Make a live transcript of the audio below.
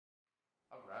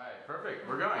Perfect.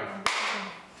 We're going.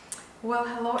 Well,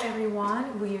 hello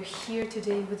everyone. We are here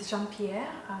today with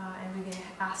Jean-Pierre and we're going to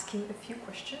ask him a few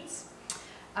questions.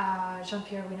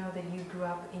 Jean-Pierre, we know that you grew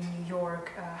up in New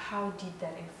York. How did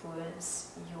that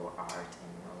influence your art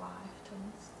and your life?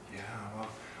 Yeah,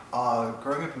 well,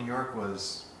 growing up in New York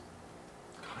was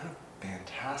kind of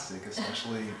fantastic,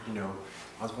 especially, I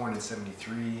was born in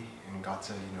 '73 and got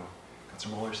some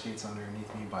roller skates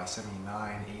underneath me by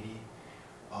 '79, '80.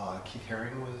 Keith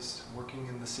Haring was working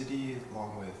in the city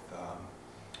along with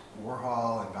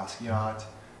Warhol and Basquiat.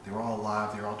 They were all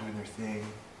alive, they were all doing their thing.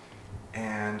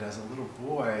 And as a little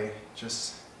boy,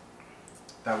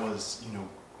 that was,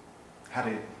 had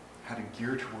a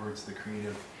gear towards the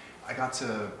creative. I got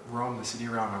to roam the city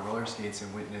around my roller skates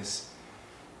and witness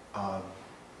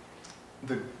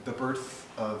the birth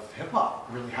of hip hop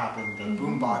really happened. The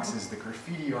boom boxes, the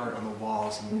graffiti art on the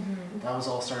walls, and that was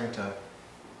all starting to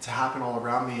happen all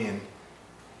around me.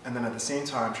 And then at the same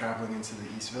time, traveling into the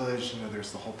East Village,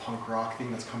 there's the whole punk rock thing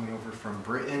that's coming over from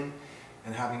Britain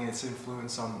and having its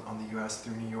influence on the US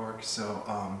through New York. So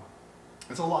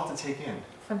it's a lot to take in.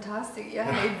 Fantastic, yeah.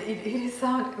 It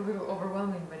sounds a little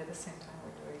overwhelming, but at the same time,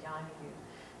 when you were young, you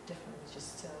definitely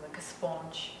just like a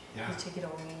sponge. Yeah. You take it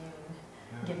all in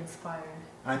and get inspired.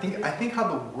 And I think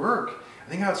how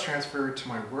it's transferred to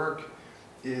my work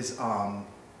is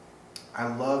I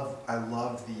love the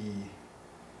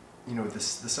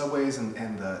subways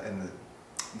and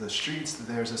the streets.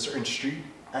 There's a certain street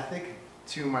ethic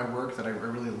to my work that I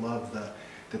really love.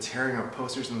 The tearing of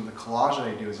posters and the collage that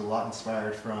I do is a lot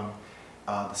inspired from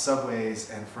the subways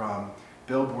and from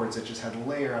billboards that just had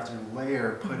layer after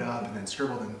layer put up and then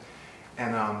scribbled,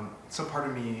 and some part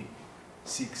of me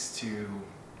seeks to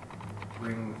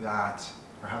bring that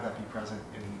or have that be present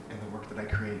in the work that I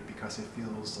create, because it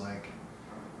feels like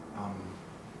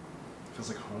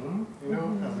home,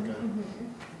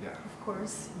 yeah. Of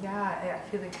course, yeah. I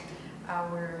feel like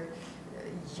our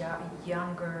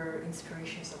younger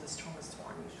inspirations are the strongest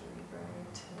one usually,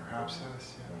 right? Perhaps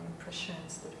yes, yeah. The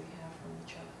impressions that we have from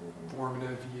childhood.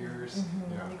 Formative years.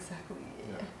 Yeah. Exactly.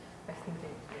 Yeah. I think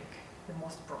they're like the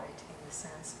most bright in the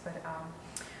sense. But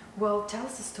well, tell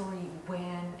us the story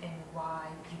when and why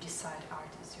you decide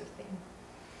art is your thing.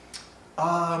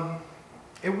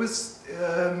 It was,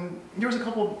 there was a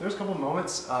couple of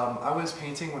moments. I was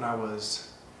painting when I think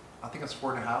I was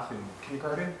 4.5 in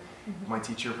kindergarten. My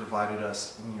teacher provided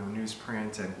us,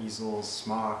 newsprint and easels,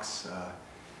 smocks,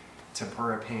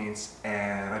 tempera paints,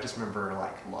 and I just remember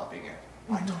like loving it,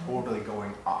 like totally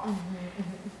going off.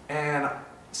 And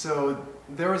so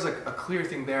there was a clear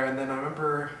thing there, and then I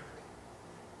remember,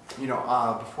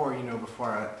 before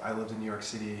I lived in New York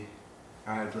City.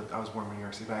 I was born in New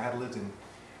York City, but I'd lived in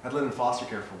foster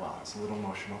care for a while. It's a little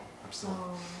emotional. I'm still.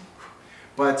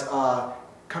 But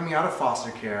coming out of foster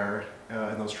care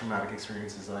and those traumatic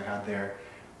experiences that I had there,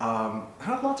 I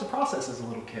had a lot to process as a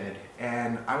little kid.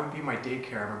 And I would be in my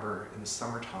daycare, I remember, in the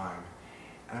summertime.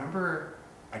 And I remember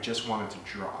I just wanted to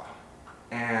draw.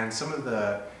 And some of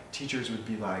the teachers would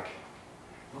be like,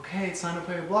 okay, it's time to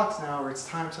play with blocks now, or it's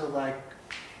time to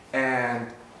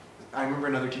and I remember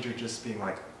another teacher just being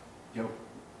like,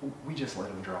 we just let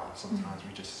him draw sometimes.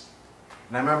 And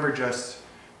I remember just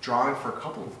drawing for a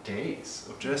couple of days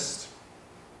of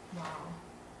wow.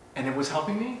 And it was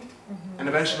helping me. And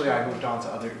eventually I moved on to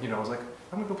other, I was like,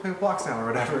 I'm gonna go play with blocks now or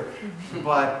whatever.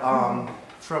 But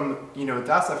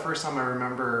that's the first time I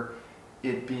remember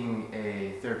it being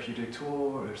a therapeutic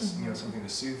tool, or something to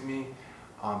soothe me,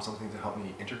 something to help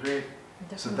me integrate.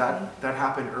 Definitely. So that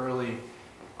happened early.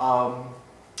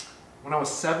 When I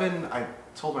was 7, I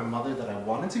told my mother that I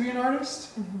wanted to be an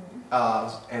artist,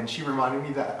 and she reminded me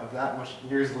of that much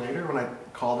years later when I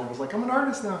called her and was like, I'm an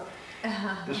artist now.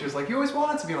 And she was like, you always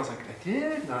wanted to be, and I was like, I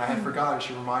did, and I had forgotten.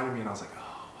 She reminded me, and I was like,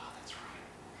 oh wow, that's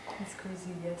right. It's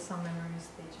crazy, yeah, some memories,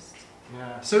 they just...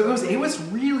 Yeah, so it was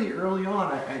really early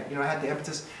on. I had the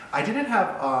impetus. I didn't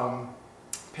have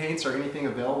paints or anything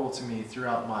available to me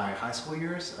throughout my high school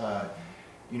years.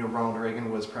 Ronald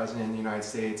Reagan was president in the United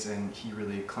States, and he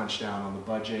really clenched down on the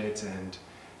budget, and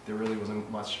there really wasn't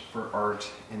much for art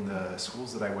in the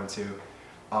schools that I went to.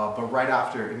 But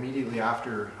immediately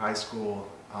after high school,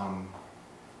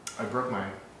 I broke my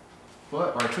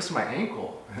foot, or I twisted my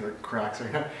ankle. Cracks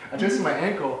right now. I twisted my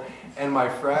ankle, and my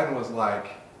friend was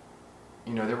like,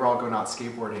 they were all going out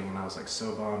skateboarding, and I was like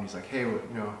so bummed. He's like, hey,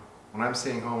 when I'm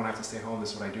staying home, when I have to stay home,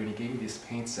 this is what I do. And he gave me this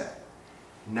paint set.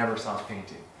 Never stopped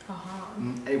painting.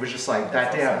 It was just like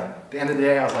that day. Awesome. At the end of the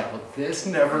day, I was like, well, this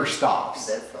never stops.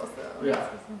 That's awesome. Yeah.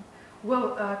 That's awesome.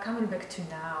 Well, coming back to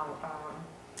now,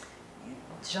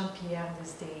 Jean-Pierre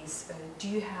these days, do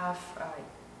you have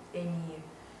any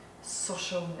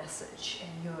social message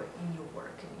in your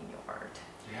work and in your art?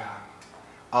 Yeah.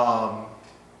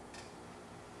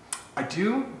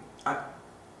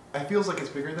 I feels like it's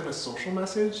bigger than a social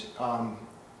message. I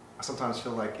sometimes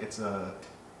feel like it's a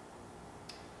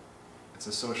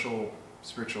social,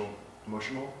 spiritual,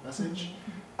 emotional message.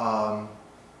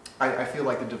 I feel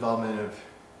like the development of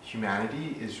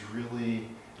humanity is really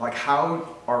like,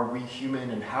 how are we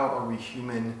human and how are we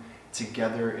human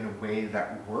together in a way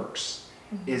that works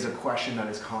is a question that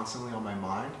is constantly on my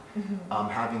mind.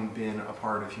 Having been a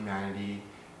part of humanity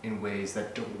in ways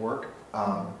that don't work,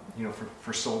 you know,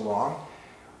 for so long.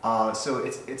 So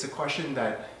it's a question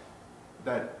that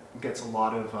gets a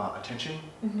lot of attention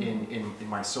in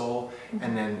my soul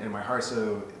and then in my heart.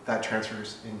 So that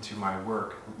transfers into my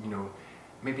work. You know,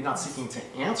 maybe not seeking to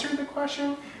answer the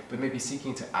question, but maybe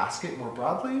seeking to ask it more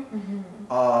broadly.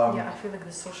 Yeah, I feel like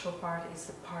the social part is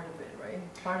a part of it,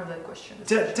 right? Part of the question.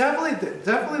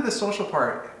 Definitely the social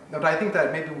part. But I think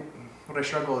that maybe what I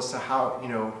struggle is to how, you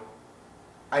know,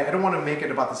 I don't want to make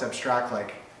it about this abstract,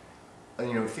 like,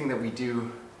 you know, thing that we do,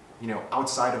 you know,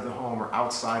 outside of the home or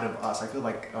outside of us. I feel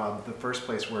like the first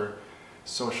place where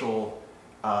social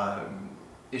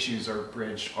issues are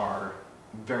bridged are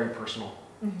very personal,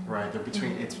 right? They're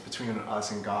between, it's between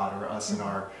us and God, or us and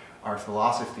our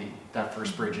philosophy. That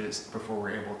first bridge is before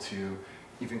we're able to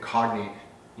even cognate,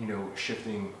 you know,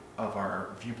 shifting of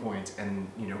our viewpoints,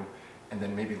 and, you know, and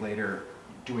then maybe later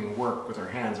doing work with our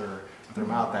hands or with our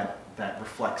mouth that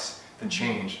reflects the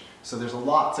change. So there's a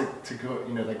lot to go,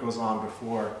 you know, that goes on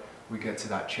before we get to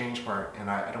that change part, and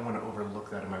I don't want to overlook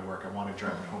that in my work. I want to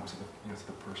drive it home to the, you know, to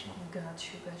the personal. Got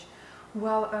you.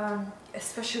 Well,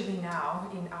 especially now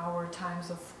in our times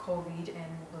of COVID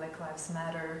and Black Lives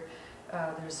Matter, there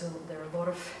are a lot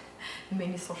of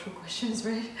many social questions,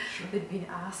 right? Sure. That have been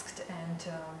asked,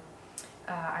 and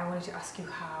I wanted to ask you,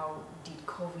 how did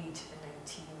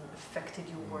COVID-19 affected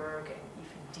your work, and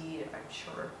if it did, I'm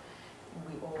sure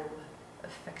we all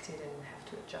affected and have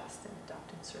to adjust and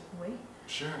adapt in a certain way.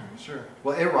 Sure.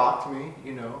 Well, it rocked me,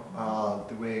 you know,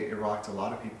 the way it rocked a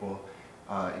lot of people.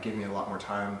 It gave me a lot more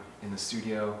time in the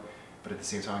studio, but at the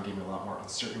same time, it gave me a lot more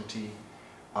uncertainty.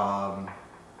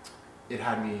 It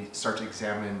had me start to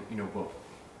examine, you know,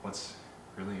 what's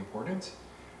really important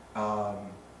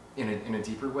in a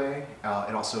deeper way.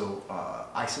 It also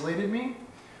isolated me,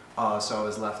 so I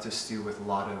was left to stew with a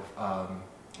lot of,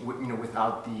 you know,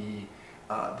 without the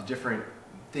different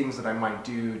things that I might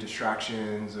do,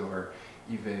 distractions, or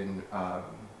even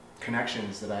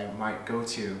connections that I might go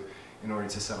to in order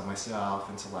to settle myself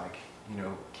and to, like, you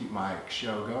know, keep my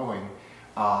show going.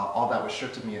 All that was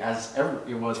stripped of me, as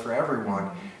it was for everyone.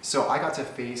 So I got to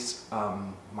face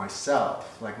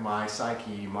myself, like my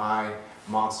psyche, my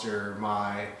monster,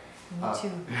 my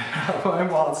my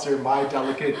monster, my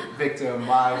delicate victim,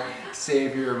 my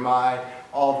savior, my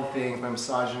all the things, my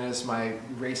misogynist, my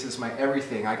racist, my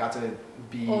everything. I got to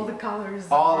be all the colors,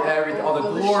 everything, all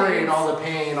the glory the and all the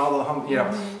pain, all the you know.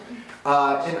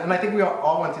 And I think we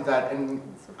all went through that, and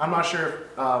I'm not sure if,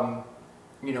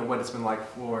 you know, what it's been like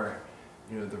for,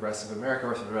 you know, the rest of America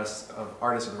or for the rest of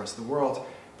artists or the rest of the world,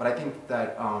 but I think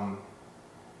that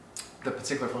the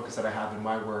particular focus that I have in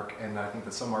my work, and I think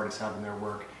that some artists have in their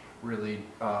work, really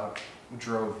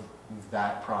drove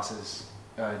that process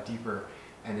deeper,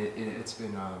 and it's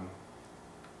been, I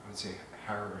would say,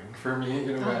 harrowing for me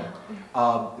in a way.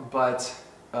 But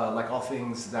like all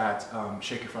things that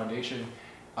shake your foundation,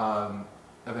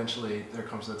 eventually there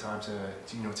comes the time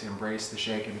to you know, to embrace the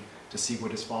shake and to see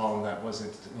what has fallen that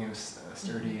wasn't, you know,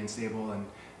 sturdy and stable, and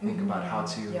think about how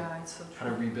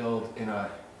to rebuild in a,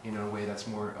 you know, way that's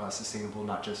more sustainable,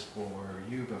 not just for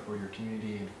you but for your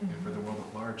community and for the world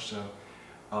at large. So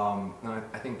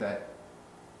I think that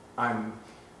I'm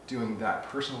doing that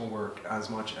personal work as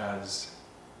much as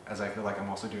I feel like I'm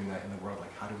also doing that in the world.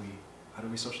 Like, how do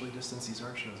we socially distance these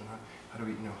art shows, and how do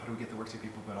we, you know, how do we get the work to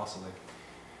people, but also, like,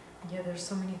 yeah, there's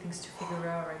so many things to figure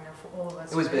out right now for all of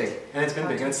us. It was right? big, and it's been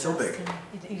big, and it's still big.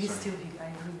 It is still big, I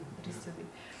agree, it is still big.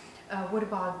 What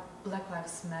about Black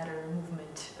Lives Matter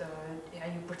movement? Are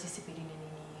you participating in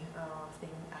any thing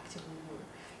actively,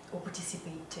 or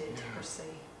participated per se?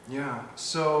 Yeah,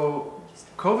 so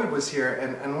COVID was here,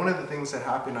 and one of the things that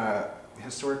happened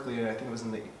historically, I think it was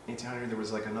in the 1800s, there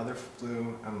was like another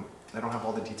flu, I don't have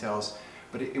all the details,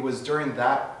 but it was during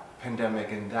that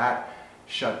pandemic and that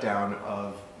shutdown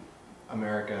of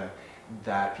America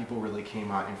that people really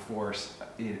came out in force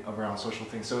around social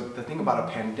things. So the thing about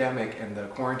a pandemic and the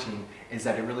quarantine is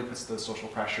that it really puts the social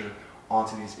pressure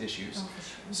onto these issues. Oh, for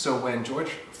sure. So when George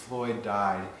Floyd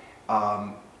died,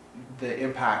 the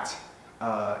impact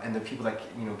and the people that,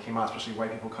 you know, came out, especially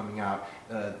white people coming out,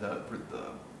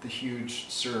 the the huge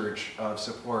surge of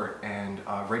support and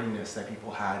readiness that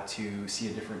people had to see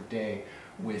a different day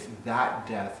with that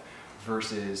death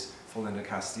versus Philando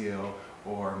Castile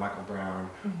or Michael Brown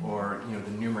or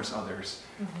the numerous others,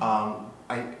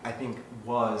 I think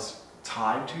was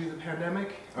tied to the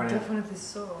pandemic. Definitely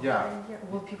so. Yeah. Yeah.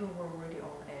 Well, people were already on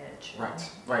edge.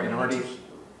 Right, and already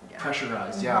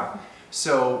pressurized. Yeah.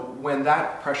 So when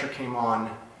that pressure came on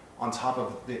top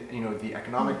of the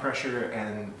economic pressure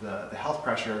and the health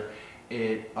pressure,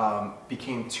 it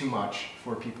became too much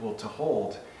for people to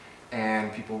hold,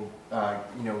 and people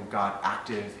got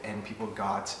active, and people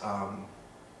got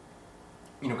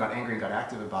got angry and got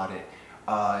active about it,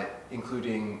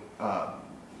 including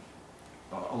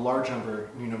a large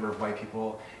new number of white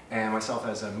people, and myself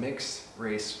as a mixed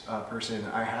race person.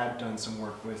 I had done some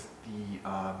work with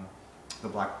the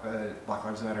Black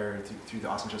Lives Matter through the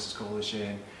Awesome Justice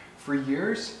Coalition for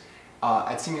years,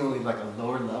 at seemingly like a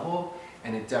lower level,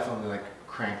 and it definitely like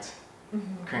cranked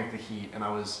the heat, and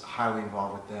I was highly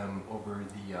involved with them over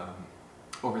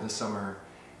the summer,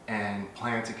 and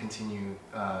plan to continue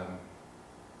that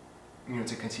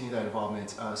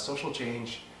involvement. Social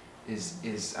change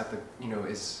is at the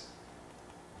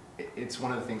it's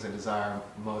one of the things I desire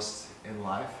most in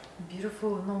life.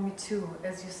 Beautiful. No, me too.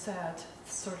 As you said,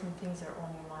 certain things are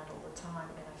on your mind all the time,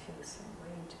 and I feel the same way,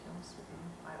 to be honest with you.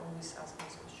 I always ask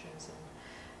those questions,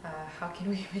 and how can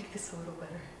we make this a little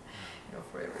better,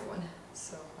 for everyone?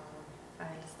 So I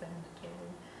understand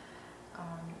totally.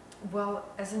 Well,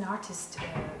 as an artist,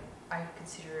 I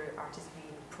consider artists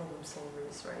being problem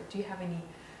solvers, right? Do you have any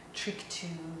trick to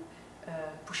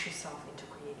push yourself into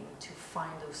creating, to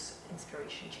find those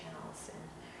inspiration channels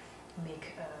and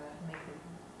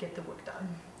get the work done?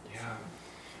 Yeah.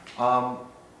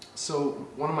 So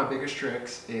one of my biggest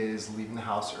tricks is leaving the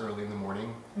house early in the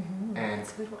morning and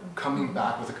coming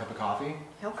back with a cup of coffee.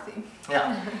 Healthy.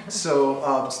 Yeah.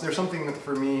 So there's something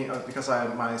for me, because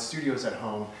my studio's at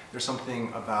home, there's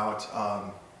something about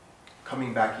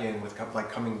coming back in with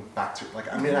coming back to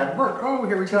I'm at work. Oh,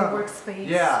 here we go. Workspace.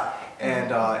 Yeah.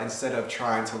 And instead of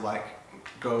trying to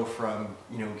go from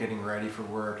getting ready for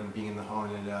work and being in the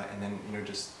home and then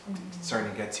just starting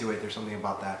to get to it, there's something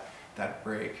about that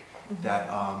break that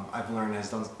I've learned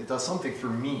it does something for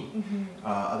me.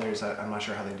 Others, I'm not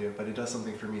sure how they do it, but it does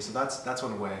something for me. So that's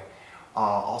one way.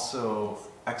 Also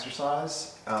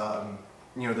exercise.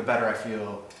 The better I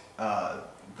feel,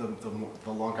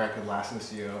 the longer I could last in the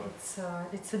studio.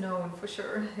 It's a known for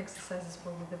sure. Exercise is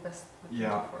probably the best we can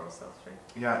do for ourselves, right?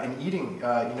 Yeah, and eating.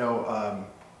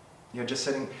 Just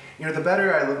sitting. The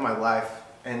better I live my life,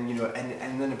 and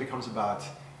and then it becomes about,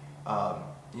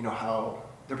 how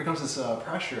there becomes this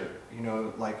pressure,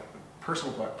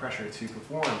 personal pressure to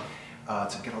perform,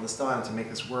 to get all this done, to make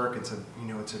this work, and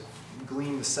to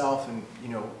glean the self, and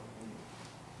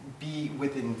be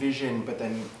within vision, but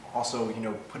then also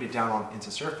put it down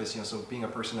into surface. So being a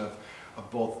person of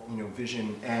both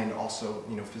vision and also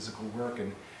physical work,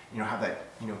 and have that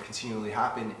continually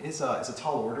happen is a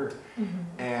tall order.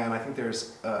 And I think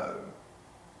there's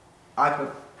I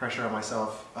put pressure on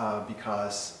myself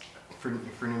because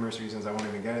for numerous reasons I won't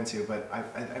even get into, but I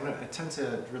tend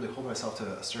to really hold myself to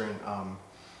a certain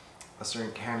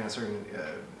canon, a certain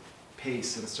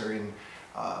pace, and a certain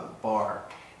bar,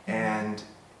 and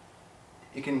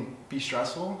it can be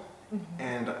stressful.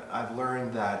 And I've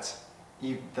learned that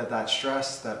that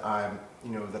stress that I'm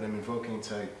invoking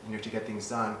to get things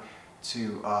done,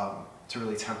 to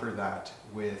really temper that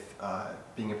with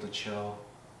being able to chill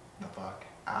the fuck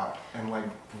out and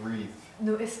breathe.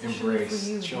 No, especially embrace, for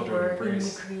you, children, who are embrace.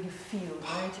 in the creative field,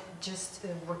 right? Just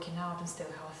working out and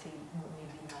still healthy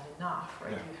maybe not enough,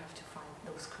 right? Yeah. You have to find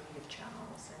those creative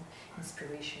channels and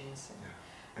inspirations.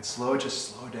 And just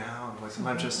slow down.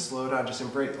 Sometimes just slow down, just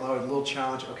embrace a little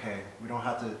challenge. Okay, we don't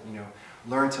have to,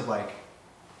 learn to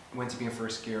when to be in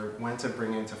first gear, when to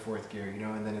bring it into fourth gear,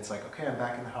 and then it's okay, I'm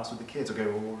back in the house with the kids. Okay,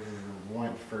 well, we're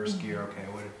in first gear. Okay,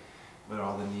 what are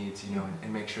all the needs,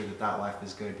 and make sure that life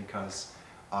is good, because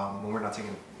when we're not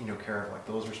taking, care of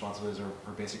those responsibilities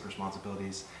or basic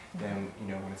responsibilities, then,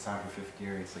 when it's time for fifth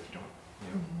gear, it's you don't,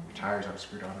 your tires aren't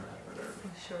screwed on or whatever.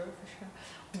 For sure.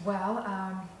 Well,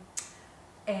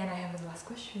 and I have a last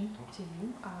question to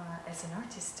you. As an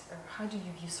artist, how do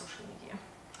you view social media?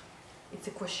 It's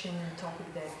a question and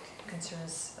topic that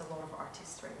concerns a lot of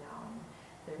artists right now.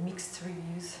 There are mixed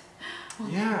reviews.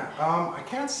 Yeah, I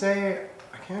can't say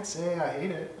I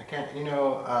hate it. I can't, I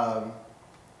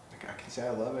can say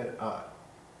I love it.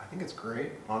 I think it's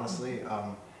great, honestly.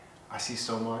 I see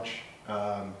so much.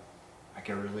 I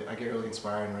get really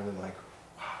inspired and really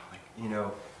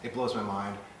wow, it blows my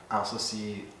mind. I also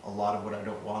see a lot of what I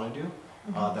don't want to do,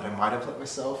 that I might have let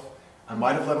myself. I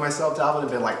might have let myself down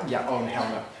and been like, yeah, oh hell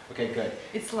no. Okay, good.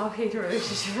 It's love-hate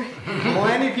relationship, right?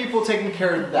 Plenty of people taking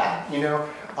care of that, you know.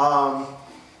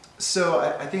 So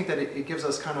I think that it gives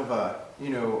us kind of a, you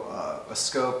know, a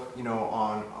scope, you know,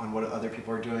 on what other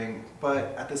people are doing.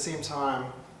 But at the same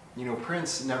time, you know,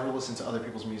 Prince never listened to other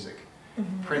people's music.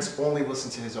 Prince only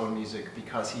listened to his own music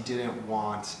because he didn't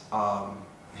want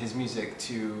his music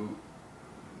to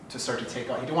start to take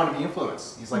on. He didn't want to be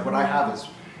influenced. He's like, what I have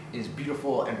is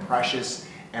beautiful and precious,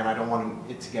 and I don't want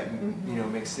it to get you know,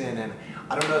 mixed in. And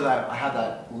I don't know that I have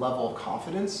that level of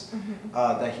confidence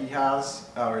that he has,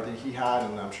 or that he had,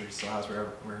 and I'm sure he still has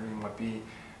wherever he might be.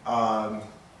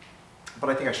 But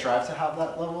I think I strive to have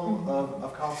that level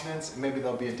of confidence. And maybe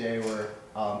there'll be a day where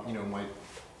you know,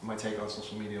 my take on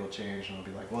social media will change, and I'll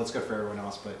be like, well, it's good for everyone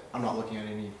else, but I'm not looking at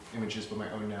any images but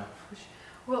my own now.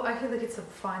 Well, I feel like it's a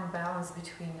fine balance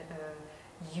between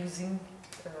using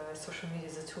social media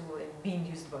as a tool and being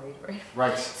used by it, right?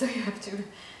 Right. So you have to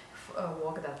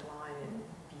walk that line and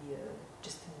be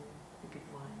just in a good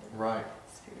mind and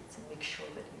spirits, and make sure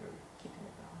that you're keeping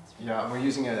it balanced. Right? Yeah, and we're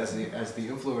using it as the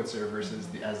influencer versus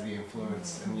as the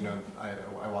influence, and you know,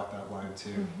 I walk that line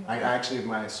too. I actually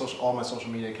all my social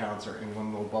media accounts are in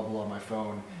one little bubble on my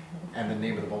phone, and the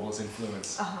name of the bubble is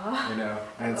influence. You know,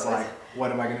 and it's like,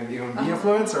 what am I going to do? Be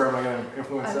influence, or am I going to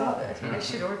influence I that? love it. I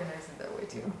should organize it that way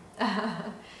too,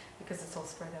 because it's all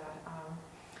spread out.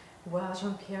 Well,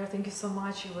 Jean-Pierre, thank you so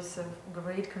much. It was a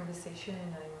great conversation,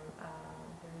 and I'm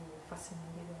very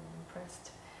fascinated and impressed.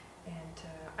 And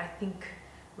I think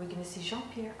we're going to see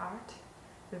Jean-Pierre art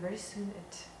very soon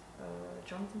at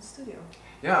Jonathan's studio.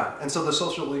 Yeah, and so the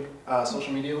social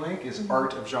media link is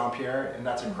Art of Jean-Pierre, and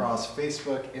that's across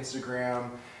Facebook,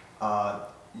 Instagram,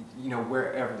 you know,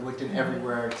 wherever, LinkedIn,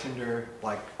 everywhere, Tinder,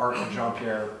 like Art of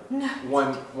Jean-Pierre,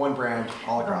 one brand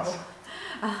all across.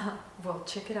 Well,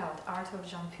 check it out, Art of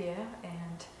Jean-Pierre,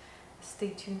 and stay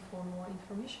tuned for more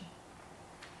information.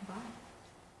 Bye.